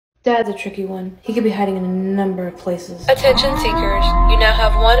Dad's a tricky one. He could be hiding in a number of places. Attention seekers, you now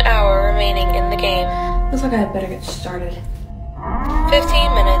have 1 hour remaining in the game. Looks like I had better get started.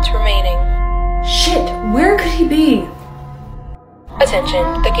 15 minutes remaining. Shit, where could he be? Attention,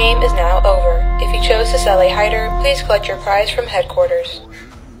 the game is now over. If you chose to sell a hider, please collect your prize from headquarters.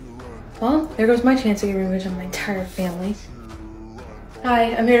 Well, there goes my chance to get revenge on my entire family.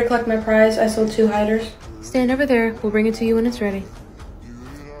 Hi, I'm here to collect my prize. I sold 2 hiders. Stand over there. We'll bring it to you when it's ready.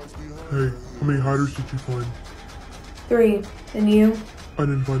 Hey, how many hiders did you find? 3. And you? I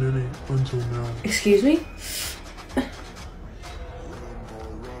didn't find any until now. Excuse me?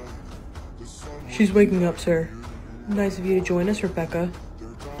 She's waking up, sir. Nice of you to join us, Rebecca.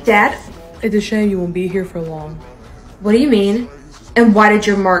 Dad? It's a shame you won't be here for long. What do you mean? And why did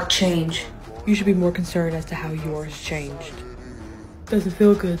your mark change? You should be more concerned as to how yours changed. Doesn't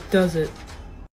feel good, does it?